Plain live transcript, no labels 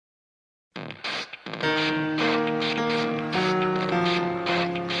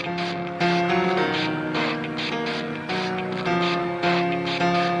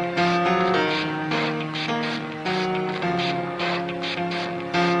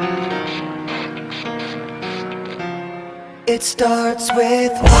It starts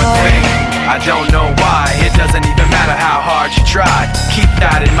with one thing, I don't know why. It doesn't even matter how hard you try. Keep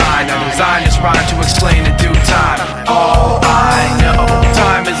that in mind. I designed this rhyme to explain in due time. All I know,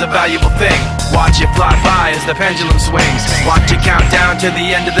 time is a valuable thing. Watch it fly by as the pendulum swings. Watch it count down to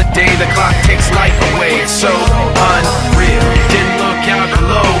the end of the day. The clock takes life away. It's so unreal. Didn't look out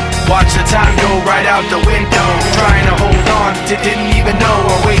below. Watch the time go right out the window. Trying to hold on to didn't even know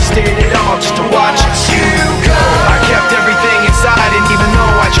I wasted it all just to watch you go. I kept everything inside, and even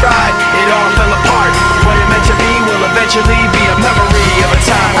though I tried, it all fell apart. What it meant to be will eventually be a memory of a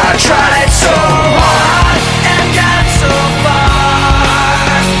time when I tried so hard and got so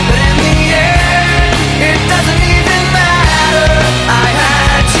far, but in the end, it doesn't even matter. I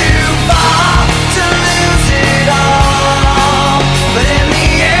had to fall to lose it all, but in the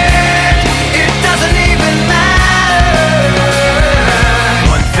end, it doesn't even matter.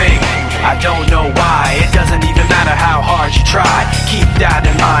 One thing, I don't know why. It doesn't even matter how hard you try. Keep that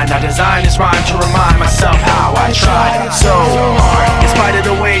in mind. I designed this rhyme to remind myself how I tried so hard. In spite of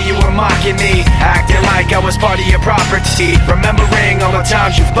the way you were mocking me, acting like I was part of your property, remembering all the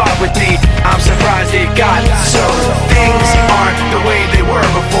times you fought with me, I'm surprised it got so. Things aren't the way they were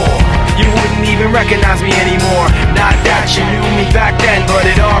before. You wouldn't even recognize me anymore. Not that you knew me back then, but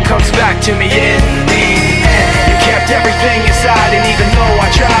it all comes back to me in the end. You kept everything inside, and even though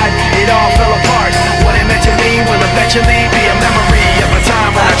I tried, it all fell apart. What it meant to me will eventually be a memory of a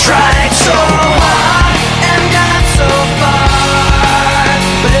time when I tried so hard and got so far,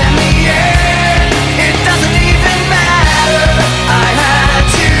 but in the end, it doesn't even matter. I had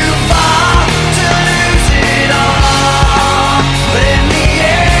to fall to lose it all, but in the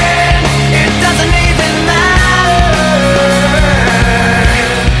end, it doesn't even matter.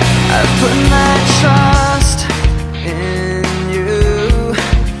 I've put my trust in you,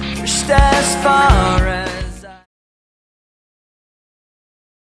 pushed as far